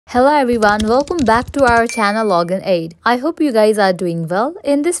Hello everyone, welcome back to our channel Login Aid. I hope you guys are doing well.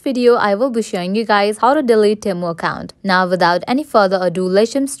 In this video, I will be showing you guys how to delete Temu account. Now without any further ado,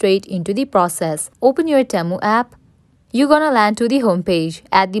 let's jump straight into the process. Open your Temu app. You're gonna land to the home page.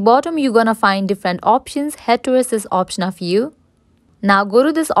 At the bottom, you're gonna find different options. Head towards this option of view. Now go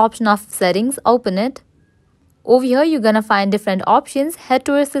to this option of settings, open it. Over here, you're gonna find different options. Head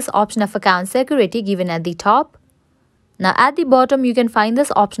towards this option of account security given at the top. Now at the bottom, you can find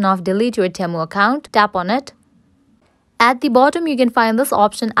this option of delete your Temu account. Tap on it. At the bottom, you can find this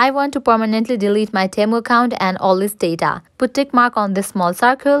option, I want to permanently delete my Temu account and all its data. Put tick mark on this small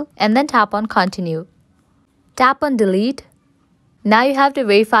circle and then tap on continue. Tap on delete. Now you have to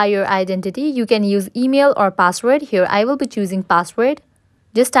verify your identity. You can use email or password. Here I will be choosing password.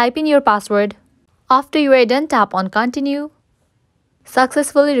 Just type in your password. After you are done, tap on continue.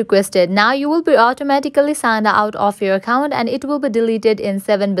 Successfully requested. Now you will be automatically signed out of your account and it will be deleted in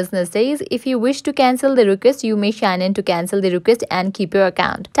 7 business days. If you wish to cancel the request, you may sign in to cancel the request and keep your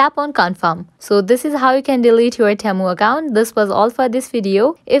account. Tap on confirm. So this is how you can delete your Temu account. This was all for this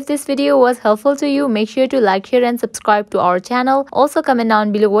video. If this video was helpful to you, make sure to like, share and subscribe to our channel. Also comment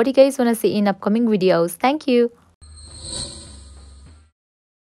down below what you guys want to see in upcoming videos. Thank you.